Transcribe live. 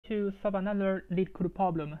to solve another Leetcode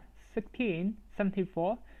problem,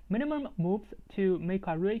 1674, minimum moves to make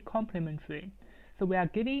array complementary. So we are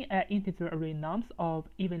giving an integer array nums of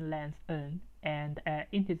even length n and an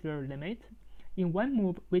integer limit. In one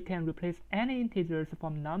move, we can replace any integers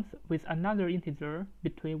from nums with another integer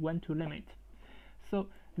between 1 to limit. So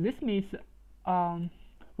this means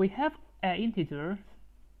we have an integer.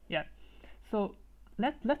 Yeah. So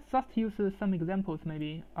let's just use some examples.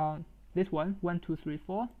 Maybe this one, 1, 2, 3,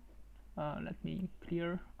 4. Let me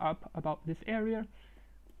clear up about this area.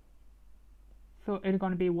 So it's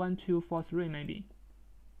going to be 1, 2, 4, 3 maybe.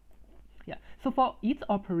 Yeah. So for each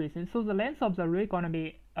operation, so the length of the array going to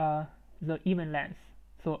be the even length.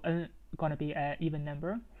 So n going to be an even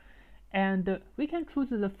number, and we can choose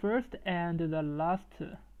the first and the last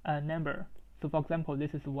number. So for example,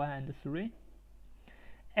 this is 1 and 3.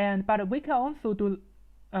 And but we can also do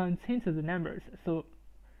change the numbers. So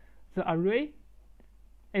the array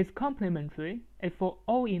is complementary if for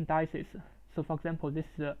all indices. So for example, this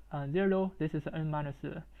is 0, this is n minus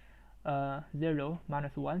 0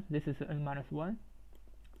 minus 1, this is n minus 1.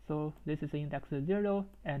 So this is the index 0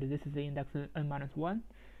 and this is the index n minus 1.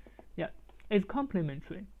 Yeah, it's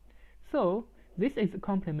complementary. So this is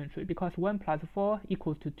complementary because 1 plus 4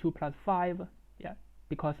 equals to 2 plus 5. Yeah,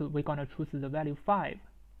 because we're gonna choose the value 5.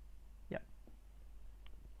 Yeah.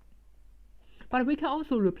 But we can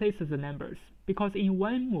also replace the numbers, because in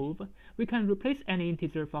one move we can replace any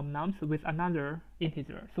integer from nums with another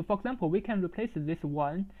integer. So for example, we can replace this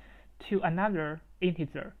 1 to another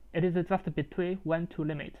integer. It is just between 1 to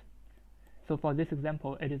limit. So for this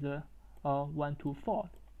example, it is 1 to 4.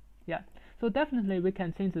 Yeah. So definitely we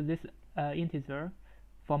can change this integer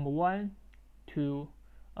from 1 to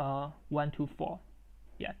 1 to 4.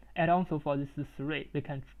 Yeah. And also for this 3, we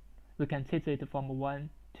can change it from 1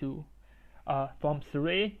 to from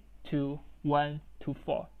 3 to 1 to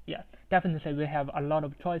 4. Yeah. Definitely we have a lot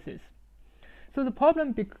of choices. So the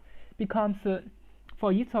problem becomes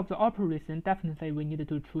for each of the operations, definitely we need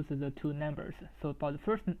to choose the two numbers. So for the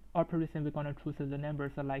first operation, we're going to choose the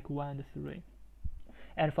numbers like 1 and 3.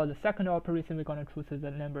 And for the second operation, we're going to choose the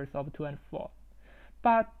numbers of 2 and 4.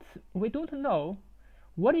 But we don't know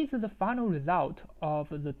what is the final result of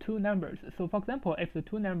the two numbers. So for example, if the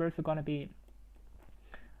two numbers are going to be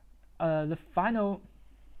the final,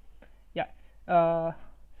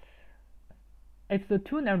 if the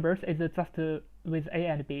two numbers is just with a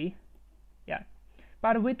and b, yeah.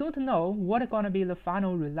 But we don't know what is going to be the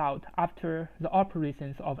final result after the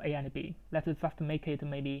operations of a and b. Let's just make it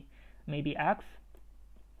maybe x.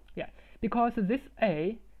 Yeah, because this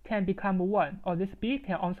a can become 1, or this b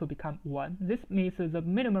can also become 1. This means the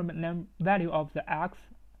minimum value of the x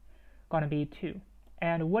going to be 2.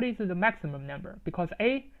 And what is the maximum number? Because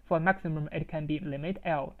a, for maximum, it can be limit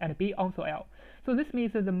L, and b also L. So this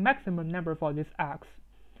means the maximum number for this x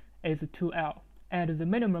is 2L. And the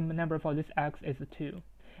minimum number for this x is 2.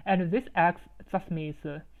 And this x just means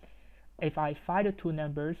if I find two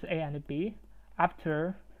numbers a and b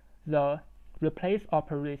after the replace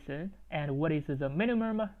operation, and what is the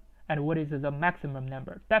minimum and what is the maximum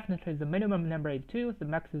number. Definitely the minimum number is 2, the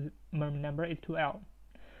maximum number is 2L.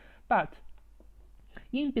 But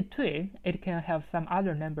in between, it can have some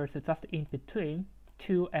other numbers just in between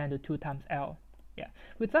 2 and 2 times L. Yeah,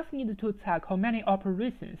 we just need to check how many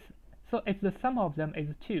operations. So if the sum of them is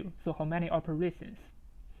 2, so how many operations?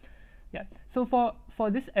 Yeah. So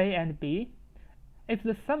for this a and b, if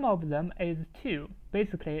the sum of them is 2,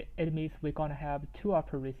 basically it means we're gonna have 2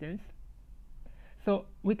 operations. So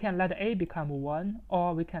we can let a become 1,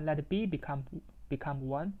 or we can let b become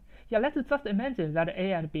 1. Yeah. Let's just imagine that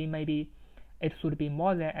a and b, maybe it should be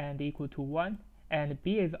more than and equal to 1, and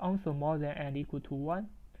b is also more than and equal to 1.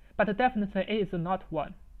 But definitely a is not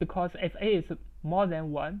 1, because if a is more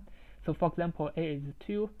than 1, so for example, a is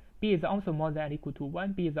 2, b is also more than or equal to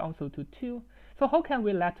 1, b is also to 2. So how can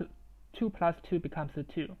we let 2 plus 2 becomes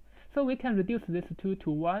 2? So we can reduce this 2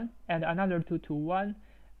 to 1, and another 2 to 1.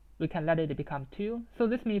 We can let it become 2. So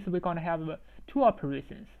this means we're going to have 2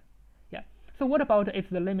 operations. Yeah. So what about if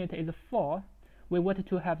the limit is 4? We want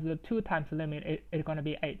to have the 2 times limit, it's going to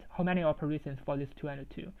be 8. How many operations for this 2 and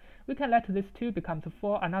 2? We can let this 2 becomes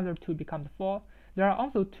 4, another 2 becomes 4. There are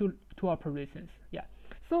also two operations. Yeah.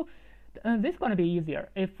 So this is going to be easier.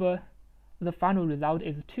 If the final result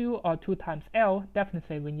is 2 or 2 times L,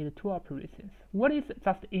 definitely we need 2 operations. What is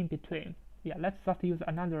just in between? Yeah, let's just use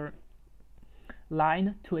another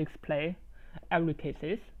line to explain every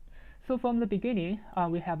cases. So from the beginning,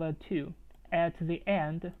 we have a 2. At the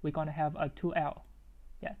end, we're going to have a 2L.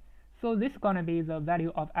 Yeah. So this is going to be the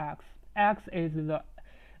value of x. X is the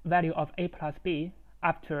value of a plus b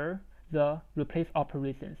after the replace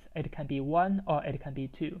operations. It can be 1 or it can be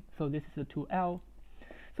 2. So this is a 2L.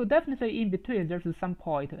 So definitely in between there's some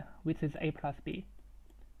point which is a plus b.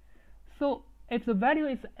 So if the value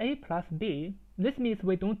is a plus b, this means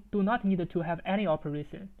we do not need to have any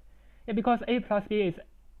operation. Yeah, because a plus b is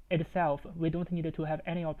itself, we don't need to have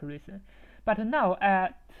any operation. But now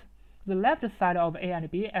at the left side of a and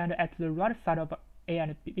b and at the right side of a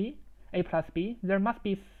and b, a plus b, there must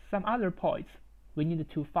be some other points we need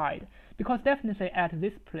to find, because definitely at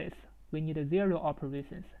this place we need 0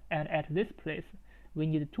 operations, and at this place we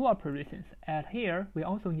need 2 operations. At here we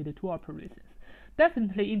also need 2 operations.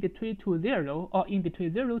 Definitely in between to 0 or in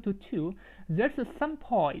between 0 to 2, there's some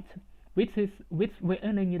point which we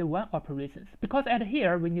only need 1 operations, because at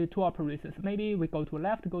here we need 2 operations. Maybe we go to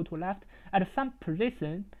left. At some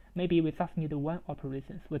position maybe we just need 1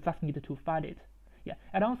 operations. We just need to find it. Yeah,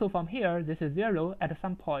 and also from here this is 0. At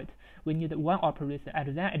some point we need 1 operation,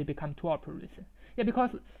 and then it becomes 2 operations. Yeah, because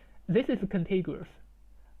this is contiguous.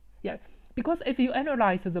 Yeah, because if you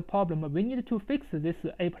analyze the problem, we need to fix this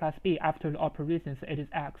a plus b after the operations it is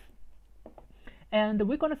x. And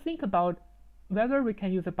we're going to think about whether we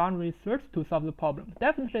can use a boundary search to solve the problem.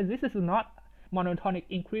 Definitely this is not monotonic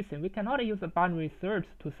increasing. We cannot use a boundary search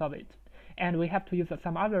to solve it. And we have to use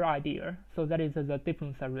some other idea, so that is the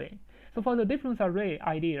difference array. So for the difference array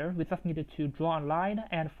idea, we just need to draw a line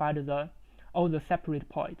and find all the separate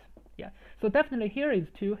points. Yeah. So definitely here is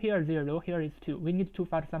 2, here is 0, here is 2. We need to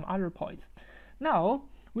find some other points. Now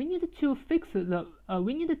we need to fix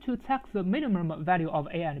we need to check the minimum value of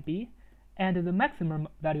a and b and the maximum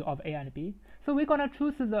value of a and b. So we're gonna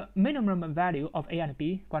choose the minimum value of a and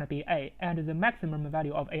b gonna be a, and the maximum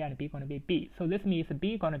value of a and b gonna be b. So this means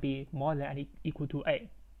b gonna be more than or equal to a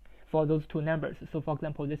for those two numbers. So for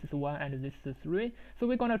example, this is 1 and this is 3. So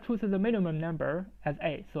we're gonna choose the minimum number as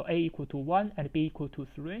a. So a equal to 1 and b equal to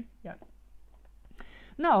 3. Yeah.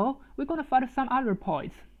 Now we're gonna find some other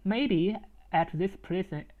points. Maybe at this place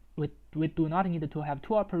we do not need to have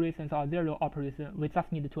 2 operations or 0 operations. We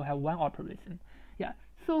just need to have 1 operation. Yeah.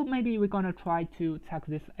 So maybe we're gonna try to check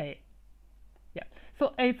this a. Yeah.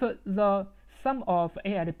 So if the sum of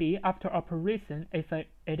a and b after operation, if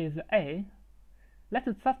it is a, let's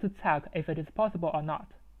just check if it is possible or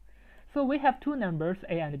not. So we have 2 numbers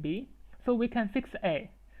a and b, so we can fix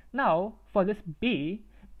a. Now for this b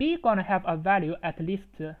gonna have a value at least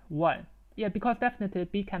 1. Yeah, because definitely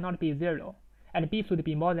b cannot be 0, and b should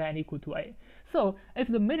be more than or equal to a. So if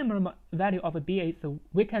the minimum value of b is,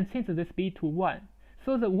 we can change this b to 1.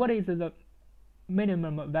 So what is the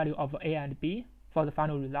minimum value of a and b for the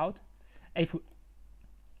final result?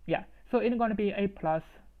 So it's going to be a plus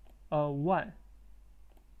 1.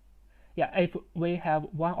 Yeah, if we have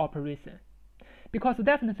 1 operation, because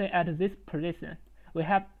definitely at this position we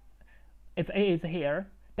have, if a is here,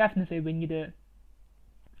 definitely we need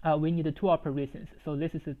 2 operations. So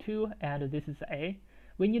this is 2 and this is a.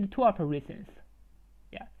 We need 2 operations.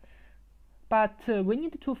 Yeah, but we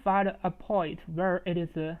need to find a point where it is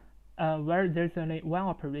where there's only 1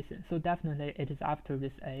 operation. So definitely it is after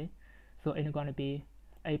this a. So it's going to be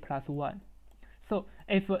a plus 1. So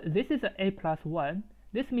if this is a plus 1,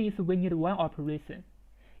 this means we need 1 operation.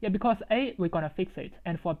 Yeah, because a we're gonna fix it,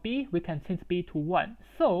 and for b we can change b to 1.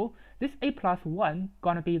 So this a plus 1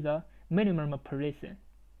 gonna be the minimum operation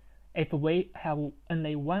if we have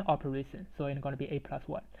only 1 operation. So it's gonna be a plus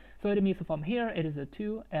 1. So it means from here it is a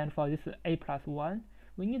 2, and for this a plus 1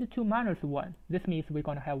 we need 2 minus 1. This means we're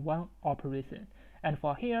gonna have 1 operation, and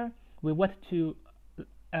for here we want to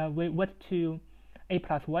a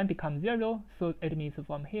plus 1 becomes 0. So it means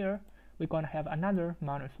from here we're going to have another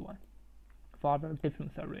minus 1 for our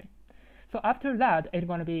difference array. So after that it's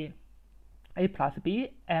going to be a plus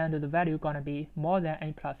b, and the value going to be more than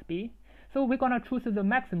a plus b. So we're going to choose the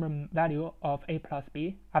maximum value of a plus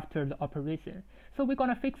b after the operation. So we're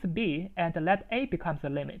going to fix b and let a becomes the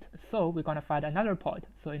limit. So we're going to find another point.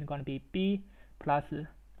 So it's going to be b plus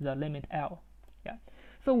the limit L. Yeah.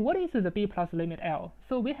 So what is the b plus limit L?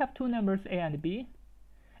 So we have 2 numbers a and b,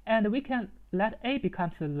 and we can let a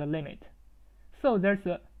becomes the limit. So there's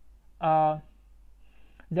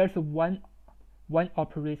one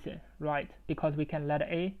operation, right? Because we can let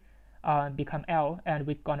a become L, and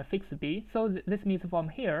we're gonna fix b. So this means from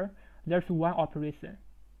here there's 1 operation.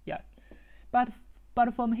 Yeah, but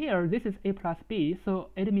from here this is a plus b. So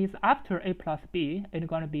it means after a plus b it's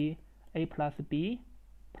gonna be a plus b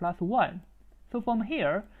plus 1. So from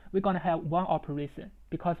here we're gonna have 1 operation,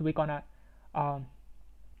 because we're gonna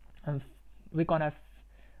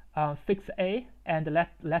fix a and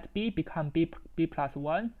let b become b plus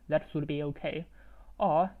 1. That should be okay.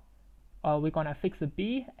 Or we're gonna fix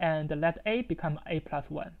b and let a become a plus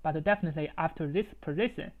 1. But definitely after this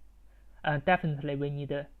position, definitely we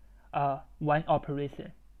need one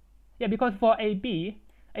operation. Yeah, because for ab,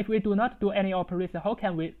 if we do not do any operation, how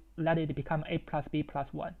can we let it become a plus b plus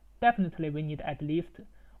 1? Definitely we need at least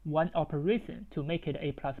one operation to make it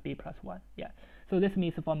a plus b plus 1. Yeah, so this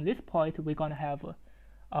means from this point we're gonna have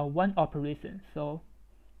one operation. So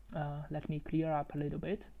let me clear up a little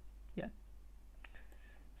bit. Yeah,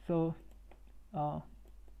 so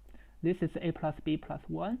this is a plus b plus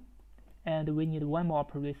 1, and we need one more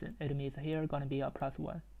operation. It means here gonna be a plus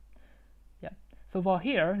 1. Yeah, so for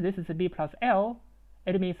here this is b plus l.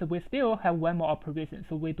 It means we still have one more operation,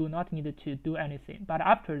 so we do not need to do anything. But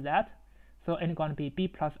after that, so it's gonna be b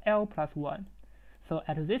plus l plus 1. So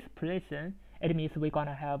at this position, it means we're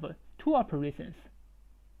gonna have two operations.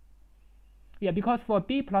 Yeah, because for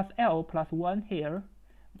b plus l plus 1 here,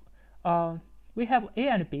 we have a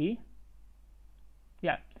and b.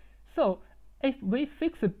 Yeah, so if we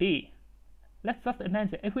fix b, let's just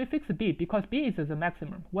imagine if we fix b, because b is the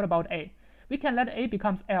maximum, what about a? We can let a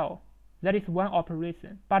becomes l. That is one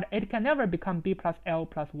operation, but it can never become b plus l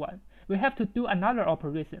plus 1. We have to do another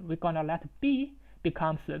operation. We're gonna let b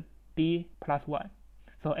becomes b plus 1.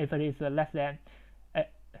 So if it is less than,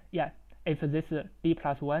 if this b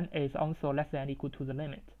plus 1 is also less than or equal to the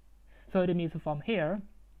limit. So it means from here,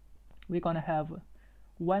 we're gonna have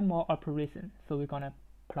one more operation. So we're gonna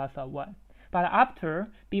plus 1. But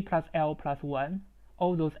after b plus l plus 1,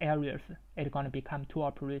 all those areas, it's gonna become two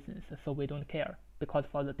operations. So we don't care, because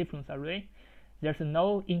for the difference array, there's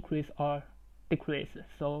no increase or decrease,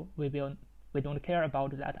 so we don't care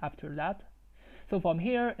about that after that. So from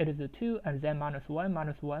here it is 2 and then minus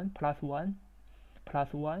 1 plus 1 plus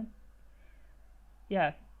 1.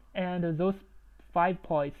 Yeah, and those 5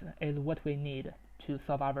 points is what we need to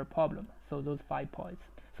solve our problem. So those 5 points.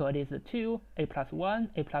 So it is 2, a plus 1,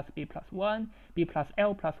 a plus b plus 1, b plus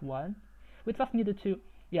l plus 1. We just need to,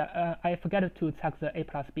 I forgot to check the a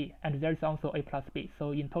plus b, and there is also a plus b.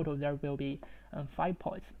 So in total there will be 5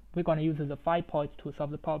 points. We're going to use the 5 points to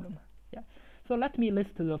solve the problem. Yeah. So let me list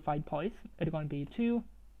the 5 points. It's going to be 2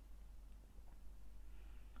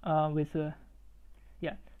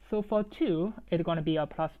 So for 2, it's going to be a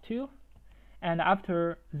plus 2, and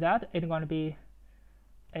after that it's going to be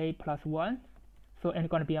a plus 1. So it's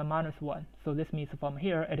going to be a minus 1. So this means from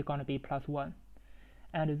here it's going to be plus 1,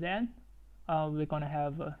 and then we're going to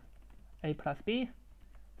have a plus b,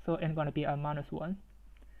 so it's going to be a minus 1,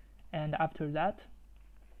 and after that,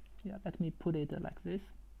 let me put it like this,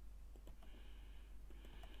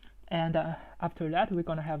 and after that we're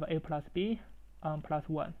going to have a plus b plus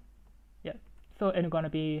 1. So it's going to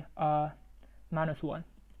be minus 1.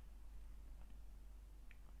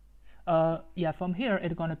 From here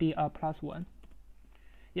it's going to be a plus 1.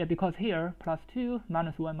 Because here plus 2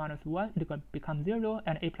 minus 1 it's going to become 0,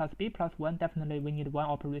 and a plus b plus 1, definitely we need one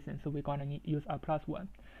operation, so we're going to use a plus 1.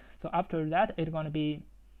 So after that it's going to be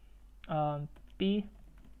b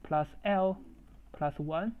plus l plus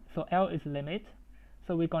 1. So l is limit,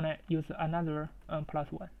 so we're going to use another plus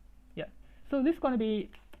 1. So this is going to be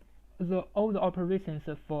all the operations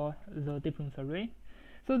for the difference array.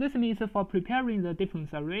 So this means for preparing the difference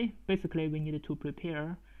array, basically we need to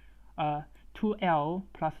prepare 2l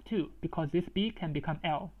plus 2, because this b can become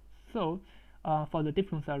l. So for the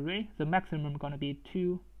difference array, the maximum is going to be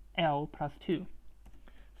 2l plus 2.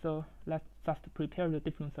 So let's just prepare the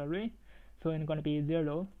difference array. So it's going to be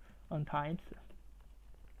 0 times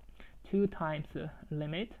 2 times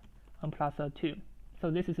limit plus 2. So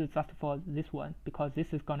this is just for this one, because this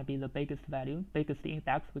is going to be the biggest value, biggest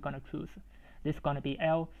index we're going to choose. This is going to be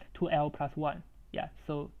 2l plus 1.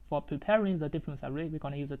 So for preparing the difference array, we're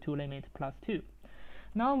going to use the 2 limit plus 2.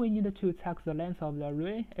 Now we need to check the length of the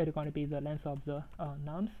array. It's going to be the length of the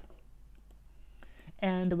nums.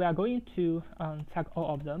 And we are going to check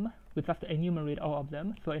all of them. We just enumerate all of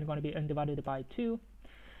them. So it's going to be n divided by 2.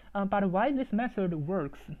 But why this method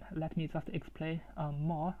works, let me just explain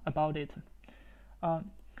more about it.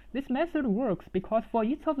 This method works because for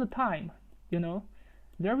each of the time,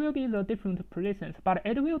 there will be the different positions, but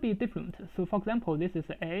it will be different. So for example, this is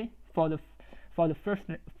a for the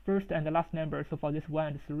first and the last number. So for this 1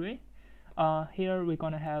 and 3, here we're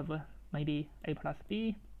gonna have maybe a plus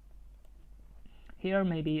b. Here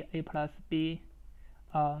maybe a plus b.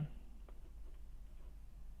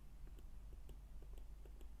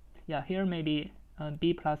 Here maybe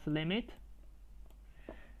b plus limit.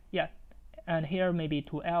 And here maybe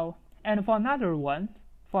 2l. And for another one,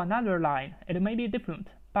 for another line, it may be different,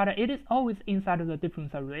 but it is always inside of the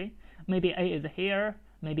difference array. Maybe a is here,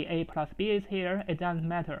 maybe a plus b is here, it doesn't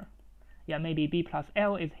matter. Maybe b plus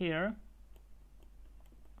l is here,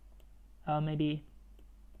 maybe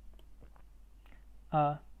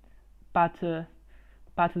but the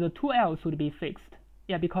 2L should be fixed.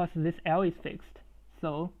 Yeah, because this L is fixed.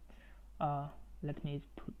 So let me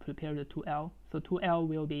prepare the 2L. So 2L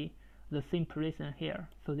will be the same position here.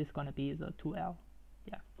 So this is going to be the 2L.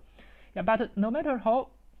 Yeah, but no matter how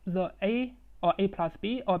the A or A plus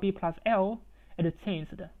B or B plus L it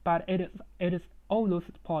changed, but it is all those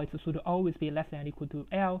points should always be less than or equal to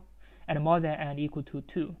L and more than and equal to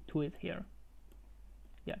 2. 2 is here.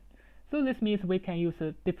 Yeah. So this means we can use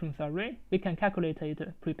a difference array. We can calculate it,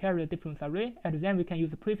 prepare the difference array, and then we can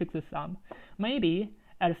use the prefix sum. Maybe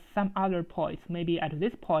at some other points, maybe at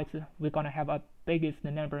this point we're gonna have a biggest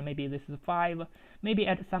number, maybe this is 5. Maybe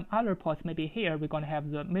at some other points, maybe here we're gonna have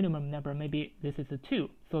the minimum number, maybe this is 2.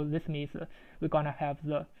 So this means we're gonna have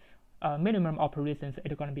the minimum operations,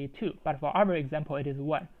 it's gonna be 2. But for our example, it is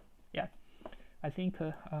 1. Yeah, I think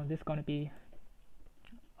this is gonna be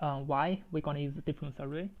why we're gonna use the difference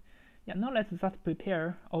array. Yeah, now let's just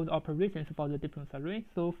prepare all the operations for the difference array.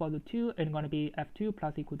 So for the 2, it's gonna be f2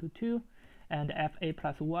 plus equal to 2, and fa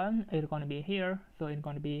plus 1 is gonna be here. So it's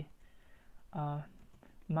gonna be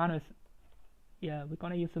minus, yeah, we're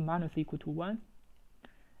gonna use the minus equal to 1,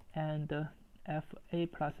 and fa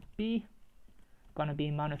plus b gonna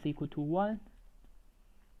be minus equal to 1,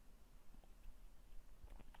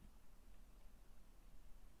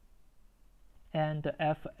 and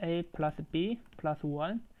fa plus b plus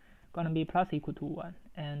 1 gonna be plus equal to 1,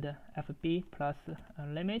 and fb plus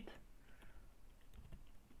limit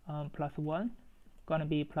plus 1 gonna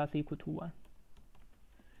be plus equal to 1.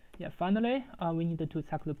 Yeah, finally, we need to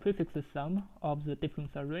check the prefix sum of the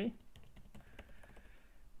difference array.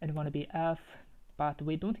 It's going to be f, but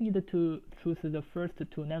we don't need to choose the first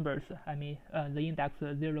two numbers, I mean the index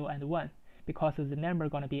 0 and 1, because the number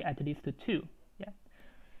is going to be at least 2. Yeah.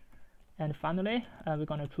 And finally, we're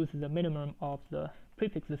going to choose the minimum of the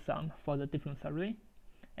prefix sum for the difference array.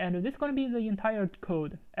 And this is going to be the entire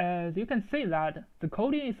code. As you can see that the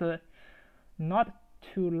coding is not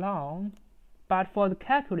too long, but for the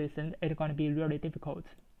calculation, it's going to be really difficult.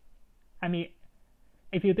 I mean,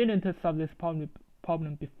 if you didn't solve this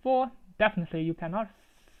problem before, definitely you cannot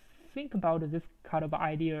think about this kind of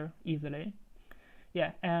idea easily.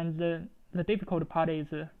 Yeah, and the difficult part is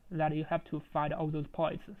that you have to find all those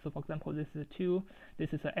points. So for example, this is 2, this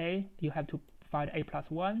is A, you have to find A plus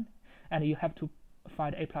 1, and you have to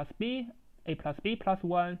find A plus B plus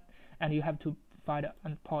 1, and you have to find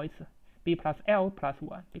points b plus l plus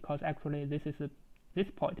 1, because actually this is this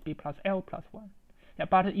point, b plus l plus 1. Yeah,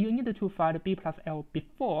 but you need to find b plus l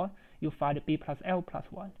before you find b plus l plus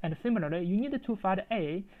 1. And similarly, you need to find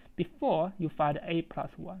a before you find a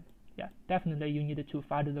plus 1. Yeah, definitely you need to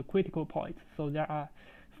find the critical points. So there are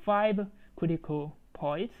 5 critical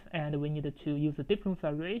points, and we need to use the difference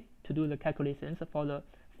array to do the calculations for the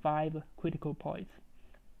 5 critical points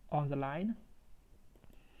on the line.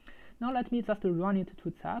 Now let me just run it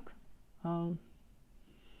to check.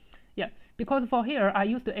 Yeah, because for here I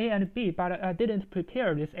used A and B, but I didn't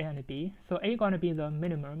prepare this A and B. So A gonna be the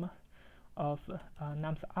minimum of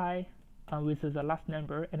nums I with the last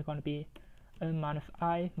number, and gonna be n minus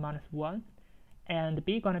I minus 1, and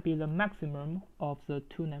B gonna be the maximum of the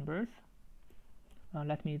two numbers.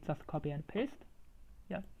 Let me just copy and paste.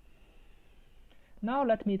 Yeah. Now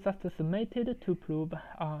let me just submit it to prove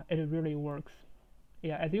it really works.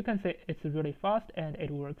 Yeah, as you can see, it's really fast and it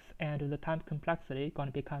works, and the time complexity gonna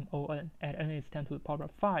become O(n), and n is 10 to the power of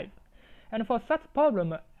 5. And for such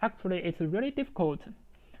problem, actually it's really difficult.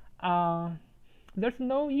 There's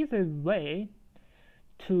no easy way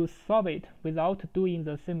to solve it without doing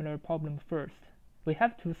the similar problem first. We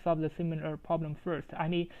have to solve the similar problem first. I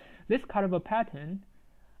mean, this kind of a pattern,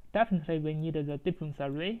 definitely we need the difference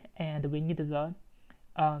array, and we need the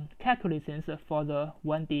calculations for the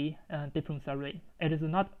 1D difference array. It is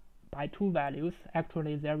not by 2 values.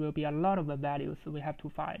 Actually, there will be a lot of values we have to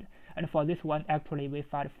find. And for this one, actually, we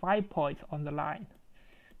find 5 points on the line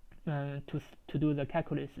to do the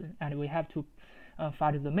calculation. And we have to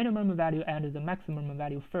find the minimum value and the maximum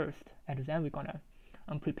value first. And then we're gonna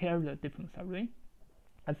prepare the difference array.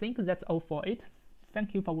 I think that's all for it.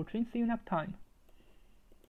 Thank you for watching. See you next time.